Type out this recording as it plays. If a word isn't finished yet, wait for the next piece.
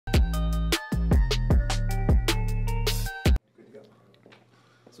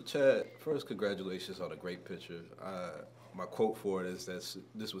Chad, first, congratulations on a great picture. My quote for it is that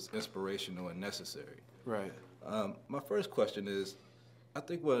this was inspirational and necessary. Right. My first question is, I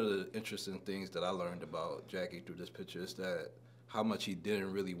think one of the interesting things that I learned about Jackie through this picture is that how much he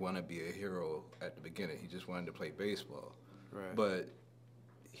didn't really want to be a hero at the beginning. He just wanted to play baseball. Right. But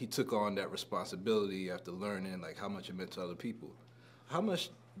he took on that responsibility after learning like how much it meant to other people. How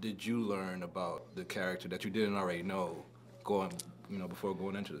much did you learn about the character that you didn't already know before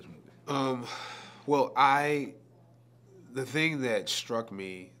going into this movie? Well, the thing that struck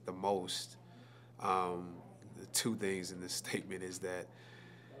me the most, the two things in this statement is that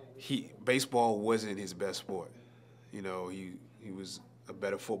baseball wasn't his best sport. You know, he was a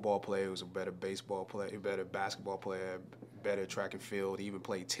better football player, he was a better baseball player, a better basketball player, better track and field. He even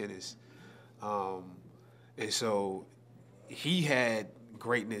played tennis. And so he had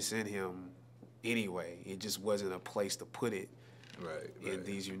greatness in him anyway. It just wasn't a place to put it in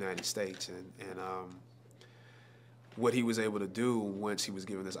these United States. And what he was able to do once he was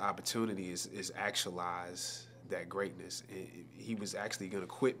given this opportunity is actualize that greatness. He was actually going to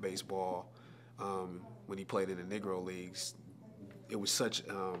quit baseball when he played in the Negro Leagues. It was such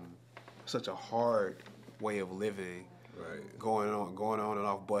a hard way of living. Right. Going on and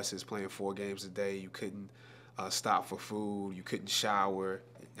off buses, playing 4 games a day. You couldn't stop for food. You couldn't shower.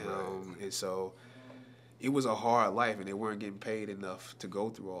 And so it was a hard life, and they weren't getting paid enough to go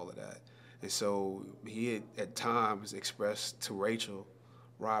through all of that. And so he had at times expressed to Rachel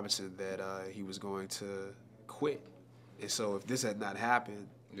Robinson that he was going to quit. And so if this had not happened,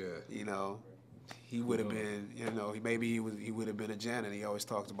 he would have been, he would have been a janitor. He always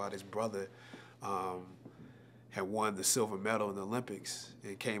talked about his brother had won the silver medal in the Olympics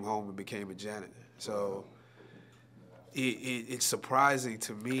and came home and became a janitor. So it's surprising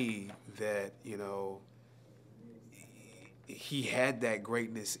to me that, he had that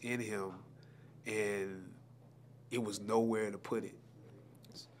greatness in him and it was nowhere to put it.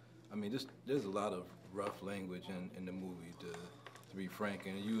 I mean, there's a lot of rough language in the movie, to be frank.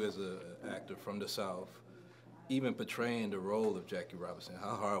 And you as an actor from the South, even portraying the role of Jackie Robinson,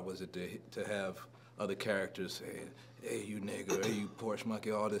 how hard was it to have other characters saying, "Hey, you nigga," "Hey, you porch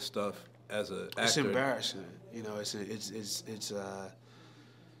monkey," all this stuff as an actor? It's embarrassing.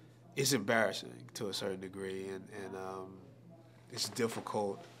 It's embarrassing to a certain degree, and it's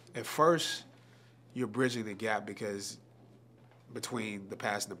difficult. At first, you're bridging the gap between the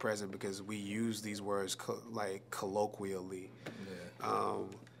past and the present because we use these words colloquially. Yeah.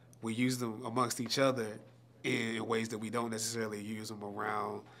 We use them amongst each other in ways that we don't necessarily use them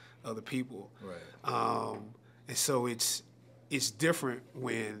around other people. Right. And so it's different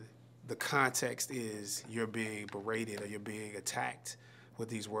when the context is you're being berated or you're being attacked with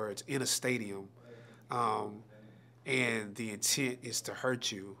these words in a stadium, and the intent is to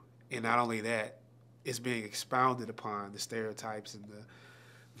hurt you. And not only that, it's being expounded upon, the stereotypes and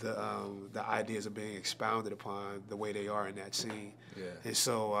the ideas are being expounded upon the way they are in that scene. Yeah. And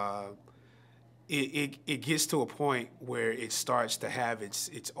so it gets to a point where it starts to have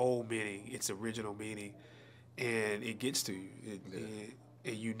its old meaning, its original meaning, and it gets to you.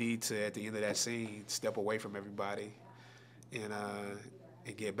 And you need to, at the end of that scene, step away from everybody and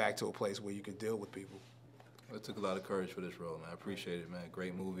get back to a place where you can deal with people. Well, it took a lot of courage for this role, man. I appreciate it, man.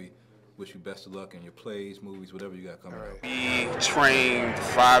 Great movie. Wish you best of luck in your plays, movies, whatever you got coming up. We trained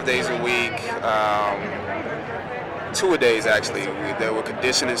 5 days a week, 2 a days actually. There were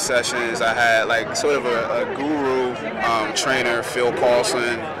conditioning sessions. I had like sort of a guru trainer, Phil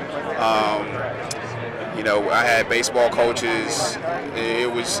Carlson. I had baseball coaches.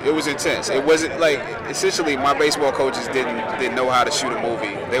 It was intense. It wasn't like, essentially my baseball coaches didn't know how to shoot a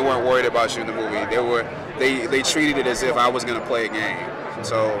movie. They weren't worried about shooting a movie. They treated it as if I was going to play a game.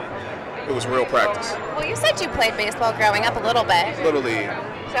 So it was real practice. Well, you said you played baseball growing up a little bit. Little League.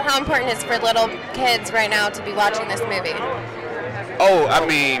 So how important is it for little kids right now to be watching this movie? Oh, I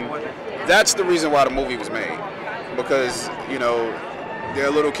mean, that's the reason why the movie was made. Because, there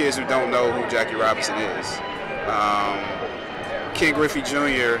are little kids who don't know who Jackie Robinson is. Ken Griffey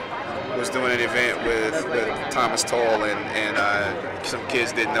Jr. was doing an event with Thomas Toll, and some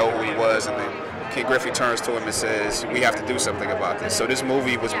kids didn't know who he was, and then Ken Griffey turns to him and says, "We have to do something about this." So this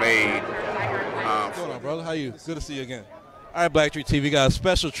movie was made. What's going on, brother? How you? Good to see you again. All right, Black Treat TV, we got a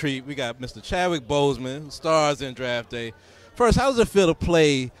special treat. We got Mr. Chadwick Boseman, who stars in Draft Day. First, how does it feel to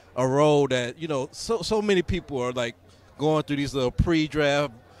play a role that, so many people are like going through these little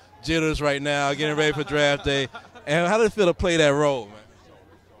pre-draft jitters right now, getting ready for Draft Day? And how does it feel to play that role, man?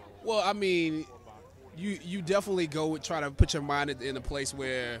 Well, I mean, you definitely try to put your mind in a place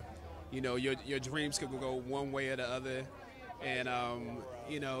where, your dreams could go one way or the other. and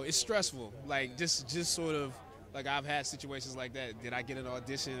you know, it's stressful. Like just sort of like I've had situations like that. Did I get an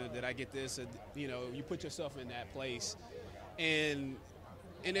audition? Or did I get this? Or, you know, you put yourself in that place, and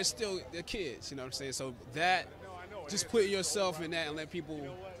they're still they're kids. You know what I'm saying? So that just put yourself in that and let people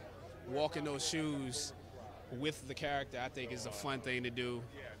walk in those shoes with the character, I think, is a fun thing to do.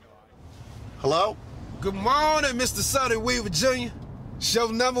 Hello? Good morning, Mr. Sonny Weaver Jr. Show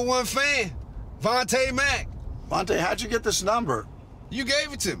 #1 fan, Vontae Mack. Vontae, how'd you get this number? You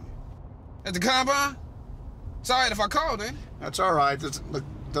gave it to me. At the combine? Sorry if I called, eh? That's all right.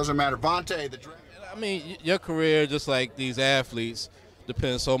 Doesn't matter. Vontae, the I mean, your career, just like these athletes,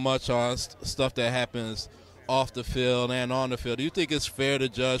 depends so much on stuff that happens off the field and on the field. Do you think it's fair to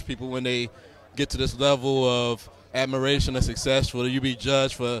judge people when they get to this level of admiration and success? Will you be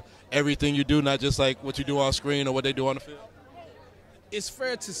judged for everything you do, not just like what you do on screen or what they do on the field? It's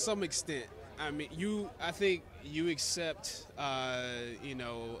fair to some extent. I mean, I think you accept, you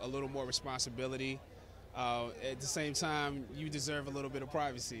know, a little more responsibility. At the same time, you deserve a little bit of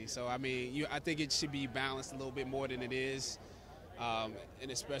privacy. So, I mean, I think it should be balanced a little bit more than it is. And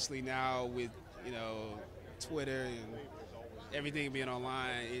especially now with, you know, Twitter and everything being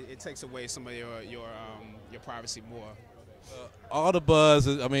online, it takes away some of your privacy more. All the buzz,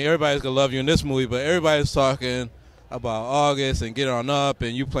 I mean, everybody's going to love you in this movie, but everybody's talking about August and Get On Up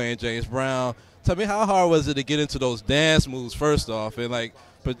and you playing James Brown. Tell me, how hard was it to get into those dance moves first off and, like,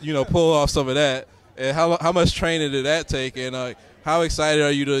 but you know, pull off some of that? And how much training did that take? And how excited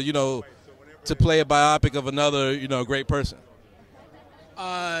are you to, you know, to play a biopic of another, you know, great person?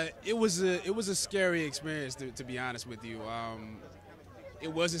 It was a scary experience, to be honest with you.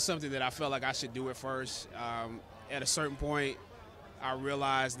 It wasn't something that I felt like I should do at first. At a certain point, I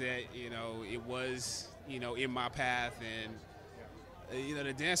realized that, you know, it was, you know, in my path, and you know,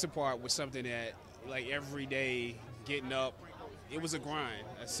 the dancing part was something that, like, every day getting up, it was a grind,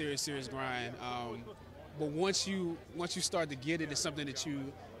 a serious grind. But once you start to get it, it's something that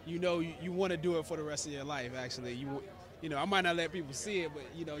you know you want to do it for the rest of your life. Actually, you know, I might not let people see it, but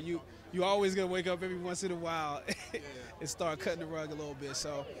you know, you always gonna wake up every once in a while and start cutting the rug a little bit.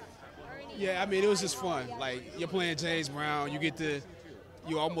 So yeah, I mean, it was just fun. Like, you're playing James Brown,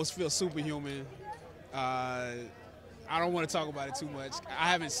 you almost feel superhuman. I don't want to talk about it too much.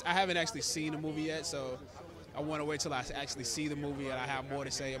 I haven't actually seen the movie yet, so I want to wait till I actually see the movie and I have more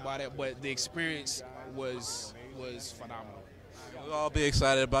to say about it. But the experience was phenomenal. We'll all be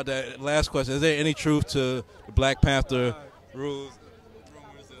excited about that. Last question: is there any truth to the Black Panther rules?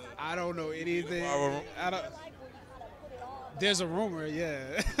 I don't know anything. There's a rumor,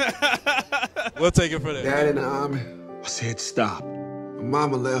 yeah. We'll take it for that. Dad in the army. I said stop. My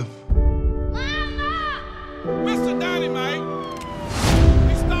mama left. Mama! Mr. Dynamite!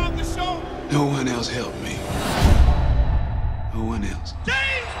 We stopped the show! No one else helped me. No one else.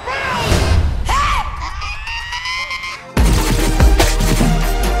 James Brown!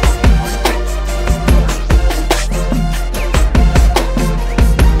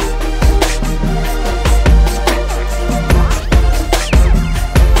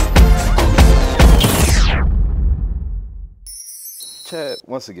 Chad,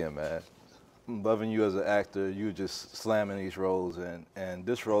 once again, man, I'm loving you as an actor. You just slamming these roles, and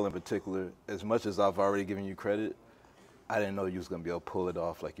this role in particular, as much as I've already given you credit, I didn't know you was gonna be able to pull it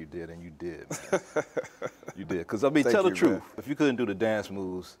off like you did, and you did, man. You did. Because, I mean, tell the truth. Man. If you couldn't do the dance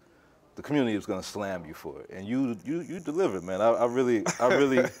moves, the community was gonna slam you for it, and you delivered, man. I really,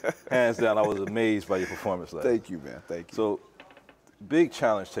 hands down, I was amazed by your performance last. Thank you, man. Thank you. So, big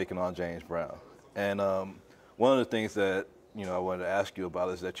challenge taking on James Brown, and one of the things that I wanted to ask you about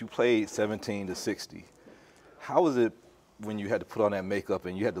is that you played 17 to 60. How was it when you had to put on that makeup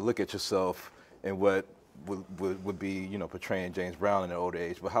and you had to look at yourself and what would be, portraying James Brown in an older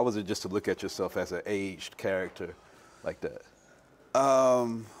age? But how was it just to look at yourself as an aged character like that?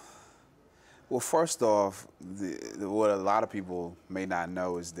 Well, first off, what a lot of people may not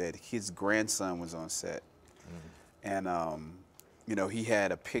know is that his grandson was on set. Mm-hmm. And, he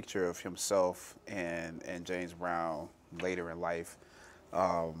had a picture of himself and James Brown later in life.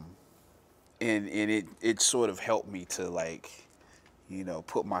 And it sort of helped me to, like,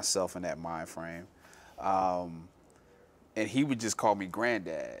 put myself in that mind frame. And he would just call me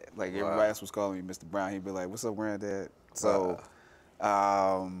Granddad. Like, everybody else was calling me Mr. Brown. He'd be like, "What's up, Granddad?" So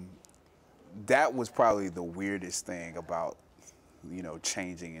that was probably the weirdest thing about,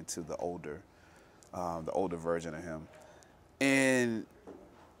 changing into the older version of him. And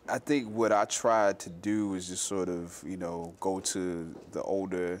I think what I tried to do is just sort of, go to the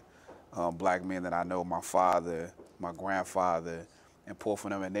older black men that I know, my father, my grandfather, and pull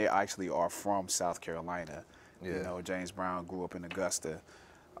from them. And they actually are from South Carolina. Yeah. You know, James Brown grew up in Augusta.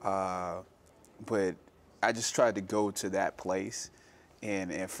 But I just tried to go to that place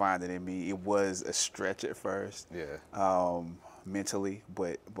and find it in me. It was a stretch at first, mentally,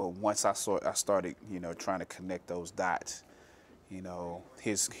 but once I started, you know, trying to connect those dots. You know,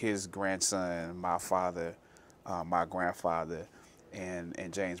 his grandson, my father, my grandfather,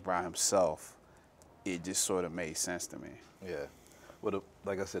 and James Brown himself, it just sort of made sense to me. Yeah. Well,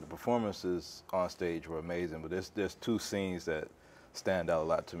 like I said, the performances on stage were amazing, but there's two scenes that stand out a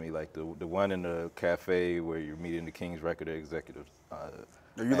lot to me, like the one in the cafe where you're meeting the King's record executive.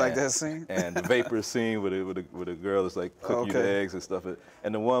 Do you like that scene? And the vapor scene with a girl that's like cooking you eggs and stuff,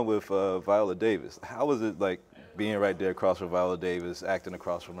 and the one with Viola Davis. How was it like being right there across from Viola Davis, acting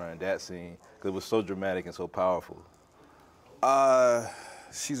across from her in that scene? Because it was so dramatic and so powerful.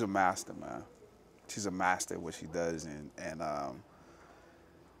 She's a master, man. She's a master at what she does, and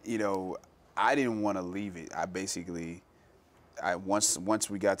you know, I didn't want to leave it. I basically, once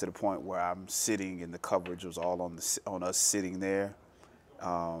we got to the point where I'm sitting and the coverage was all on us sitting there,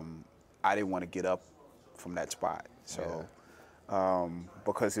 I didn't want to get up from that spot. So,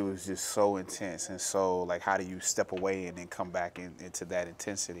 because it was just so intense and so like, how do you step away and then come back into that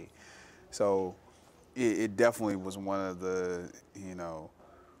intensity? So, it definitely was one of the, you know,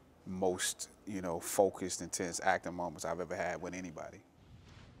 most, you know, focused, intense acting moments I've ever had with anybody.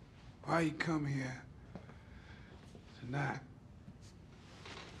 Why you come here tonight?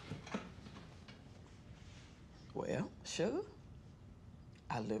 Well, sugar,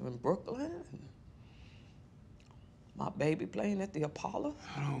 I live in Brooklyn. And my baby playing at the Apollo.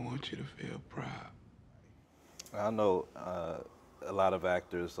 I don't want you to feel proud. I know a lot of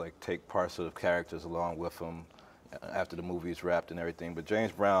actors like take parts of characters along with them after the movie is wrapped and everything, but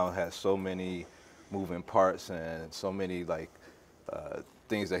James Brown has so many moving parts and so many like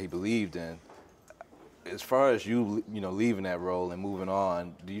things that he believed in. As far as you know, leaving that role and moving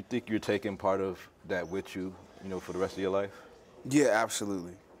on, do you think you're taking part of that with you, you know, for the rest of your life? Yeah,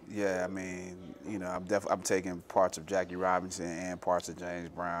 absolutely. Yeah, I mean, you know, I'm taking parts of Jackie Robinson and parts of James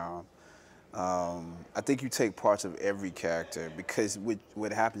Brown. I think you take parts of every character because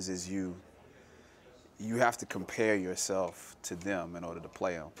what happens is you have to compare yourself to them in order to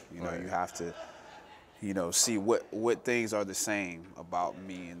play them. You know, you have to, you know, see what things are the same about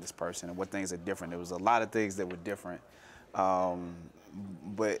me and this person and what things are different. There was a lot of things that were different,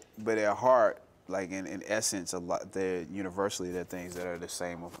 but at heart, like in essence, they're universally they're things that are the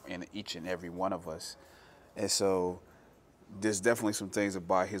same in each and every one of us. And so there's definitely some things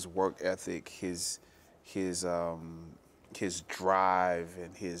about his work ethic, his drive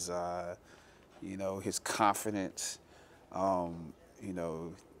and his you know, his confidence, you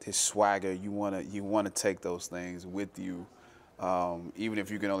know, his swagger. You wanna take those things with you, even if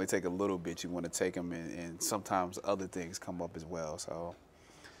you can only take a little bit. You want to take them, and sometimes other things come up as well. So,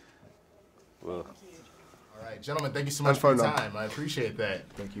 well, all right, gentlemen, thank you so much for your time. I appreciate that.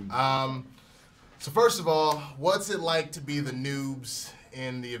 Thank you. So first of all, what's it like to be the noobs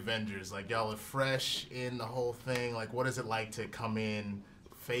in the Avengers? Like, y'all are fresh in the whole thing. Like, what is it like to come in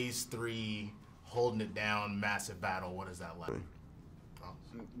phase 3, holding it down, massive battle? What is that like?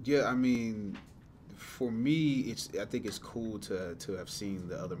 Yeah, I mean, for me, I think it's cool to have seen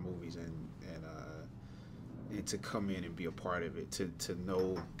the other movies and to come in and be a part of it, to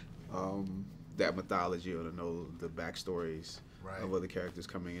know that mythology or to know the backstories of other characters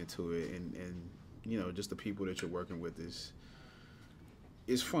coming into it, and you know, just the people that you're working with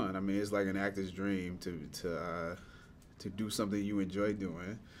is fun. I mean, it's like an actor's dream to do something you enjoy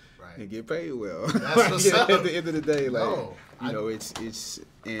doing. And get paid well. That's what's up. At the end of the day, like you know, it's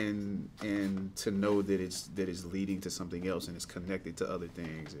and to know that it's leading to something else and it's connected to other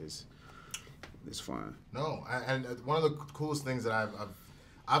things is fun. No, and one of the coolest things that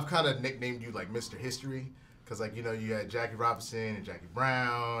I've kind of nicknamed you like Mr. History. Because, like, you know, you had Jackie Robinson and Jackie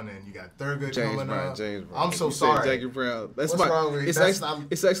Brown, and you got Thurgood coming up. James Brown. I'm so sorry. Jackie Brown. That's What's wrong with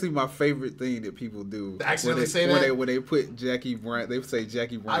it's actually my favorite thing that people do. Actually, say that? When they put Jackie Brown, they say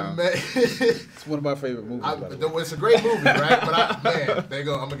Jackie Brown. It's one of my favorite movies. It's a great movie, right? But man, there you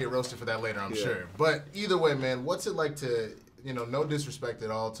go. I'm going to get roasted for that later, I'm sure. But either way, man, what's it like to, you know, no disrespect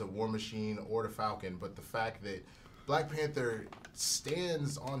at all to War Machine or to Falcon, but the fact that Black Panther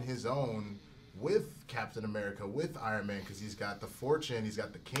stands on his own with Captain America, with Iron Man, because he's got the fortune, he's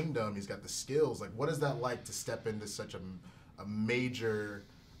got the kingdom, he's got the skills. Like, what is that like to step into such a major,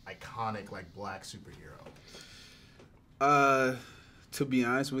 iconic, like, black superhero? To be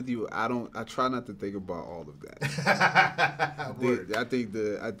honest with you, I try not to think about all of that. I think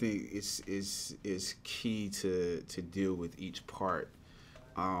it's key to deal with each part,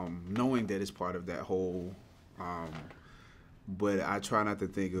 knowing that it's part of that whole But I try not to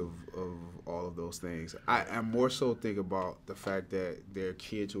think of all of those things. I more so think about the fact that there are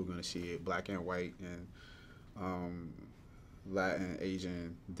kids who are going to see it, black and white and Latin,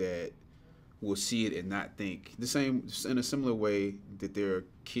 Asian, that will see it and not think the same. In a similar way that there are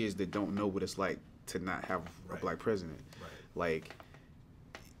kids that don't know what it's like to not have a black president. Like,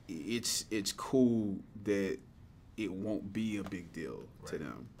 it's cool that it won't be a big deal to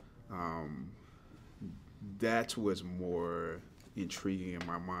them. That's what's more intriguing in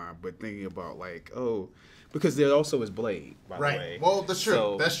my mind. But thinking about, like, because there also is Blade, by the way. Well, that's true.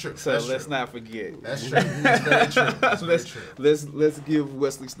 So, that's true. So that's let's true. not forget. That's true. That's very true. That's very true. Let's give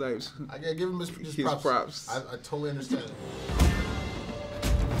Wesley Snipes. I gotta give him his props. I totally understand.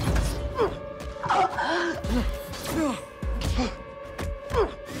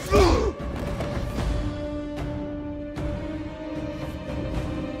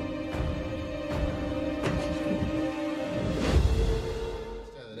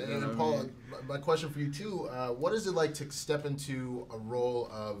 And Paul, my question for you too: what is it like to step into a role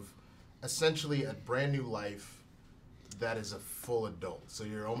of essentially a brand new life that is a full adult? So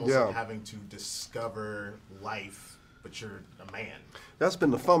you're almost like having to discover life, but you're a man. That's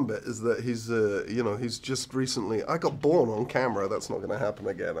been the fun bit, is that he's just recently. I got born on camera. That's not going to happen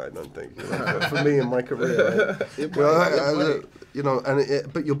again, I don't think. For me in my career, but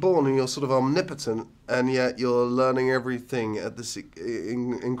you're born and you're sort of omnipotent, and yet you're learning everything at this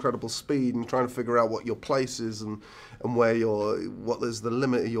incredible speed and trying to figure out what your place is and where what is the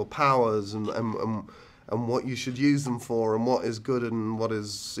limit of your powers and what you should use them for, and what is good and what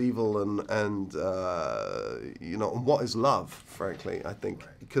is evil, and what is love, frankly, I think.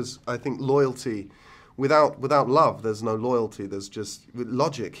 Because I think loyalty, without love, there's no loyalty. There's just, with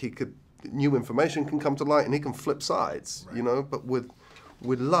logic, new information can come to light and he can flip sides, but with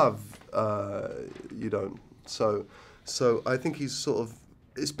love, you don't. So I think he's sort of,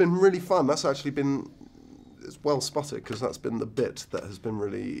 it's been really fun. That's actually been, it's well spotted, because that's been the bit that has been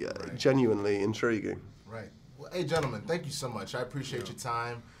really genuinely intriguing. Right. Well, hey, gentlemen, thank you so much. I appreciate your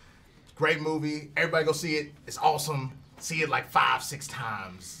time. Great movie. Everybody go see it. It's awesome. See it like 5-6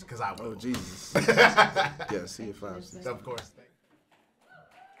 times, because I will. Oh, Jesus. Yeah, see it 5-6. Of course. Let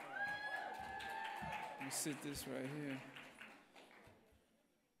me sit this right here.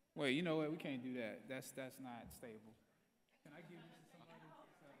 Wait, you know what? We can't do that. That's not stable. Can I give this to somebody?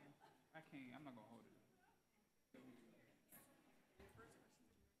 I can't. I'm not going to hold it.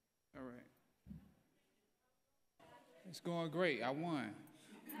 All right. It's going great. I won.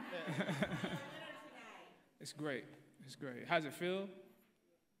 It's great. It's great. How's it feel?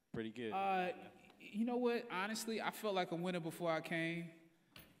 Pretty good. You know what? Honestly, I felt like a winner before I came.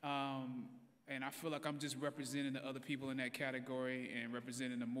 And I feel like I'm just representing the other people in that category and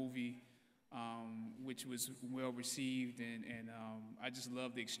representing the movie, which was well received. And I just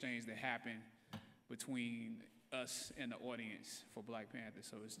love the exchange that happened between us and the audience for Black Panther.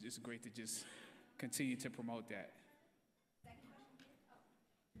 So it's just great to just continue to promote that.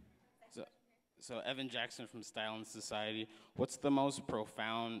 So Evan Jackson from Style and Society, what's the most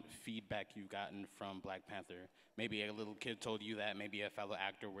profound feedback you've gotten from Black Panther? Maybe a little kid told you that, maybe a fellow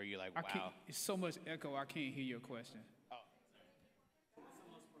actor where you're like, wow. It's so much echo, I can't hear your question. Oh, sorry. What's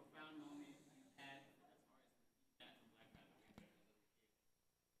the most profound moment you had as far as feedback from Black Panther?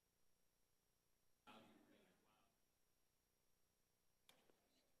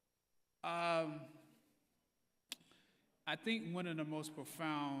 I think one of the most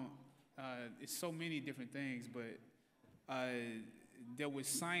profound, it's so many different things, but there was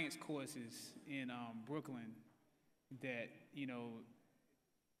science courses in Brooklyn that,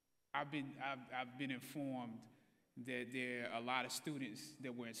 I've been informed that there are a lot of students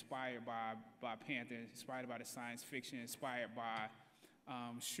that were inspired by Panther, inspired by the science fiction, inspired by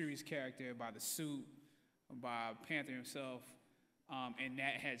Shuri's character, by the suit, by Panther himself, and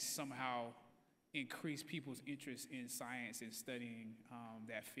that has somehow increased people's interest in science and studying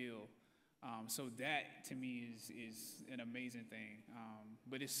that field. So that to me is an amazing thing.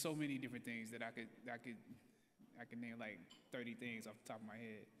 But it's so many different things that I could name like 30 things off the top of my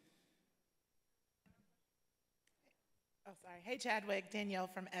head. Oh, sorry. Hey, Chadwick, Danielle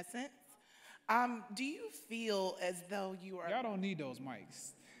from Essence. Do you feel as though you are... Y'all don't need those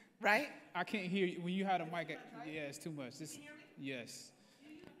mics. Right? I can't hear you. When you had a mic, yeah, it's too much. Can you hear me? Yes. Do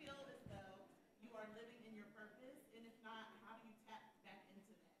you feel as though you are living in your purpose? And if not, how do you tap back into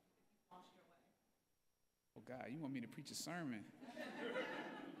that if you lost your way? Oh, God, you want me to preach a sermon?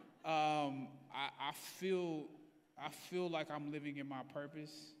 I feel like I'm living in my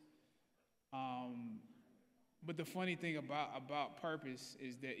purpose. But the funny thing about purpose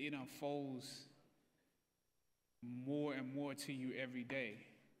is that it unfolds more and more to you every day.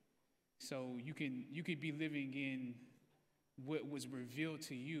 So you could be living in what was revealed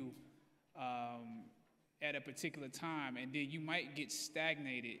to you at a particular time, and then you might get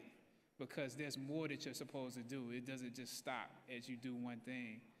stagnated because there's more that you're supposed to do. It doesn't just stop as you do one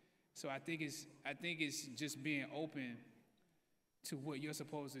thing. So I think it's just being open to what you're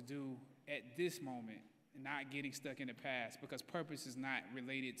supposed to do at this moment, and not getting stuck in the past, because purpose is not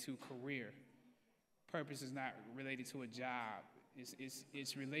related to career. Purpose is not related to a job.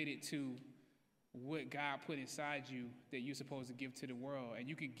 It's related to what God put inside you that you're supposed to give to the world. And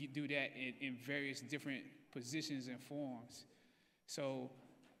you can do that in various different positions and forms. So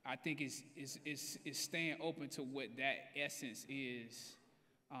I think it's staying open to what that essence is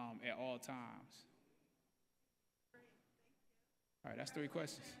at all times. All right, that's 3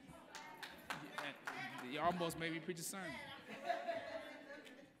 questions. You almost made me preach a sermon.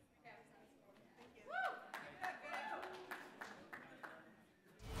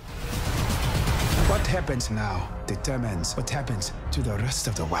 What happens now determines what happens to the rest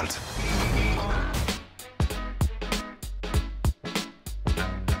of the world.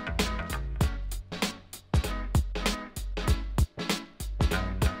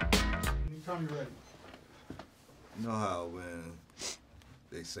 Anytime you're ready. You know how when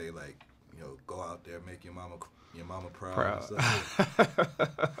they say, like, you know, go out there, make your mama proud. And stuff.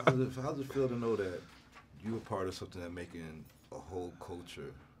 How's it feel to know that you're a part of something that's making a whole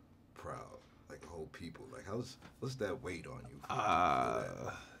culture proud, like a whole people? Like, what's that weight on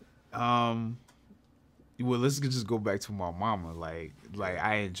you? Well, let's just go back to my mama. Like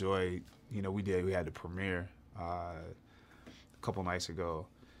I enjoyed, you know, we had the premiere a couple nights ago,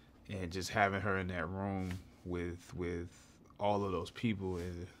 and just having her in that room with all of those people,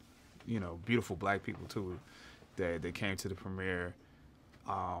 and, you know, beautiful black people too, that came to the premiere.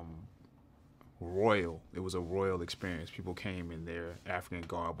 Royal. It was a royal experience. People came in their African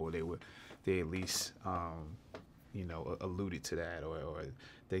garb, or they at least you know, alluded to that, or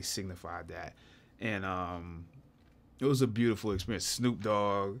they signified that. And it was a beautiful experience. Snoop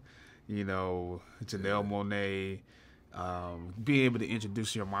Dogg, you know, Janelle Monáe, being able to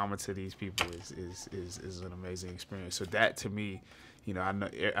introduce your mama to these people is an amazing experience. So that, to me, you know,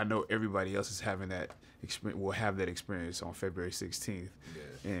 I know everybody else is having that experience, will have that experience on February 16th,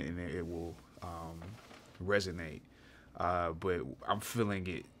 and it will resonate. But I'm feeling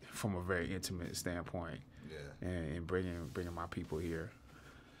it from a very intimate standpoint, and bringing my people here.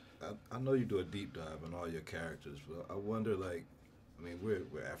 I know you do a deep dive on all your characters, but I wonder, like, I mean, we're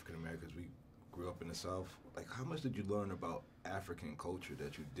African Americans. We grew up in the South. Like, how much did you learn about African culture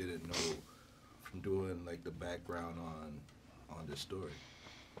that you didn't know from doing, like, the background on this story?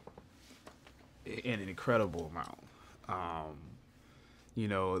 An incredible amount. You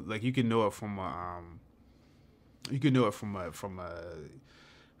know, like, you can know it from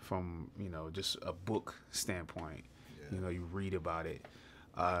you know, just a book standpoint. You know, you read about it.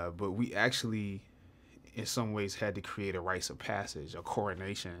 But we actually, in some ways, had to create a rites of passage, a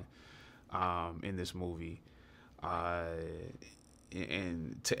coronation, in this movie,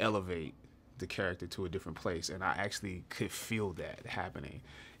 and to elevate the character to a different place. And I actually could feel that happening,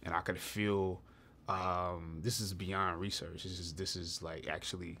 and I could feel this is beyond research. This is like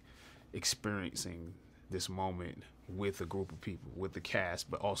actually experiencing this moment with a group of people, with the cast,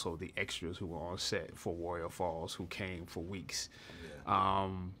 but also the extras who were on set for Warrior Falls, who came for weeks.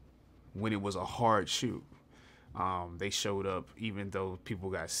 When it was a hard shoot, they showed up even though people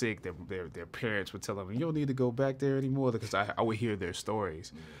got sick. Their parents would tell them, "You don't need to go back there anymore," because I would hear their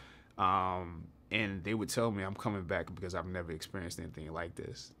stories. And they would tell me, "I'm coming back because I've never experienced anything like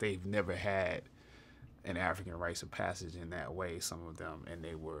this." They've never had an African rites of passage in that way, some of them, and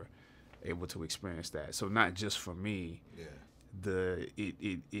they were able to experience that. So not just for me,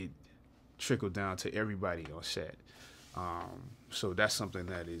 it trickled down to everybody on set. So that's something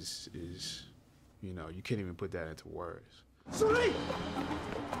that is, you know, you can't even put that into words. Sully!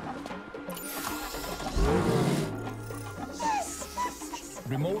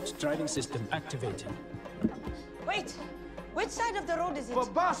 Remote driving system activated. Wait! Which side of the road is it? For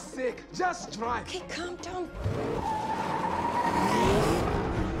God's sake, just drive. Okay, calm down.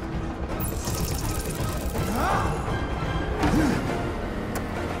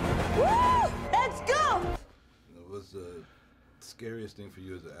 Woo! Let's go! What's the scariest thing for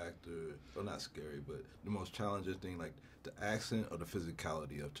you as an actor, or not scary, but the most challenging thing, like the accent or the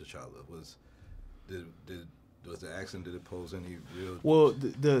physicality of T'Challa? Was the accent, did it pose any real? Well,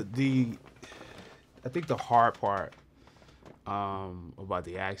 I think the hard part about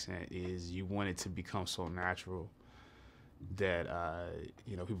the accent is you want it to become so natural that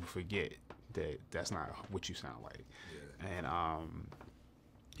you know, people forget that's not what you sound like. And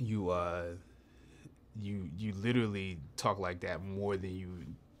you literally talk like that more than you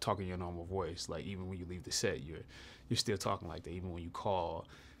talk in your normal voice. Like even when you leave the set, you're still talking like that. Even when you call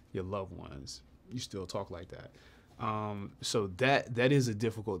your loved ones, you still talk like that. So that is a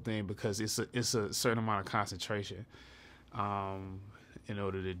difficult thing because it's a certain amount of concentration in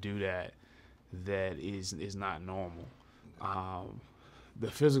order to do that is not normal. The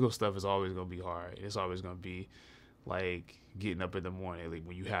physical stuff is always going to be hard. It's always going to be like getting up in the morning. Like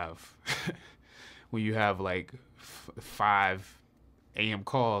when you have like 5 a.m.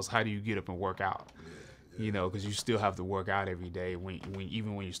 calls, how do you get up and work out? You know, because you still have to work out every day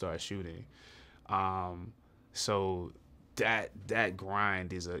even when you start shooting. So that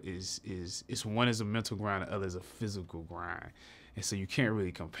grind is one is a mental grind, the other is a physical grind, and so you can't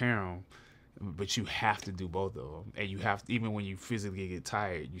really compare them. But you have to do both of them, and you have to, even when you physically get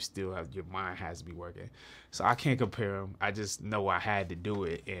tired, you still have your mind has to be working. So I can't compare them. I just know I had to do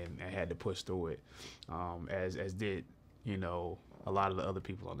it, and I had to push through it, as did a lot of the other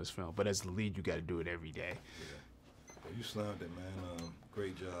people on this film. But as the lead, you got to do it every day. Yeah. You slammed it, man.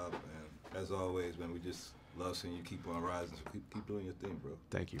 Great job, and as always, man, we just love seeing you keep on rising. So keep doing your thing, bro.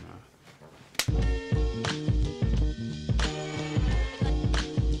 Thank you, man.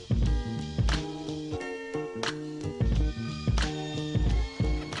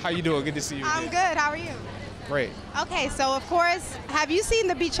 How you doing? Good to see you. I'm good. How are you? Great. Okay, so of course, have you seen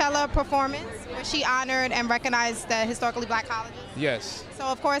the Beachella performance where she honored and recognized the historically black colleges? Yes. So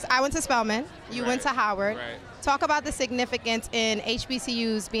of course, I went to Spelman. You went to Howard. Right. Talk about the significance in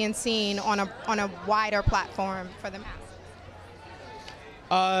HBCUs being seen on a wider platform for the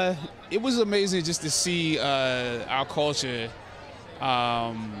masses. It was amazing just to see our culture,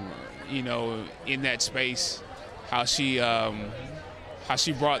 in that space. How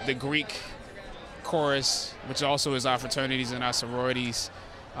she brought the Greek chorus, which also is our fraternities and our sororities,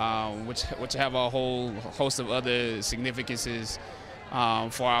 which have a whole host of other significances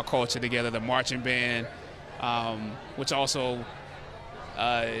for our culture together. The marching band, which also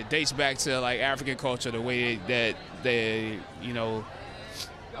dates back to like African culture, the way that the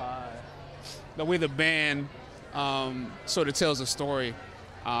way the band sort of tells a story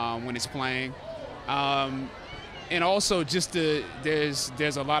when it's playing. And also just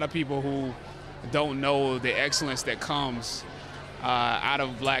there's a lot of people who don't know the excellence that comes out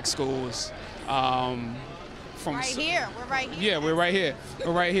of black schools. From right here, we're right here. Yeah, we're right here.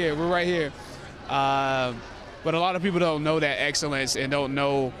 We're right here. But a lot of people don't know that excellence and don't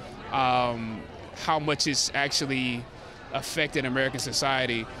know how much it's actually affected American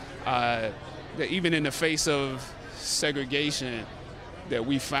society. That even in the face of segregation, that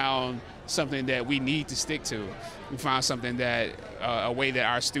we found something that we need to stick to. We found something that, a way that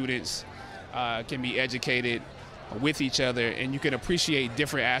our students can be educated with each other, and you can appreciate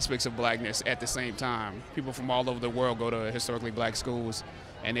different aspects of blackness at the same time. People from all over the world go to historically black schools,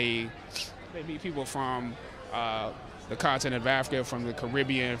 and they meet people from the continent of Africa, from the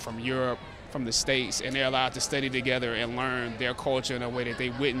Caribbean, from Europe, from the States, and they're allowed to study together and learn their culture in a way that they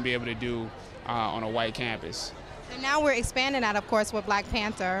wouldn't be able to do on a white campus. And now we're expanding that, of course, with Black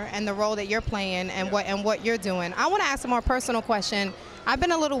Panther and the role that you're playing and what you're doing. I want to ask a more personal question. I've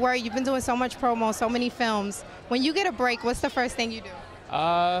been a little worried. You've been doing so much promo, so many films. When you get a break, what's the first thing you do?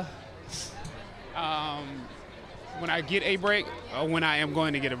 When I get a break, or when I am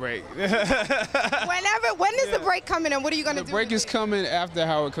going to get a break. When is the break coming and what are you going to do? The break is coming after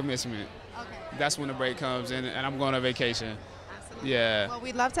Howard commencement. Okay. That's when the break comes, and I'm going on vacation. Absolutely. Yeah. Well,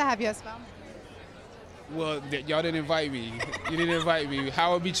 we'd love to have you as well. Well, y'all didn't invite me. You didn't invite me.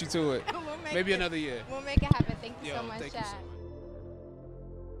 Howard beat you to it. Maybe another year. We'll make it happen. Thank you so much, thank Chad. you so much.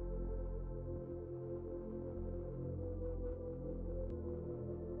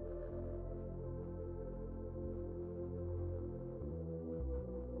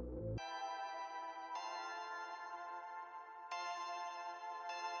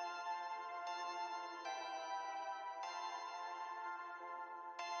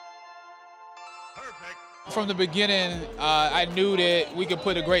 From the beginning, I knew that we could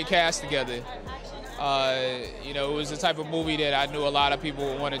put a great cast together. It was the type of movie that I knew a lot of people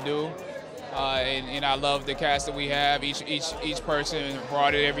would want to do, and I love the cast that we have. Each person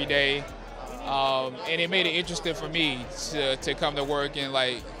brought it every day, and it made it interesting for me to come to work and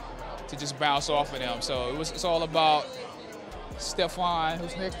to just bounce off of them. So it's all about Stefan,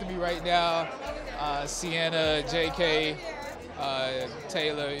 who's next to me right now, Sienna, J.K.,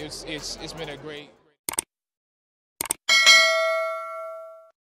 Taylor. It's been a great.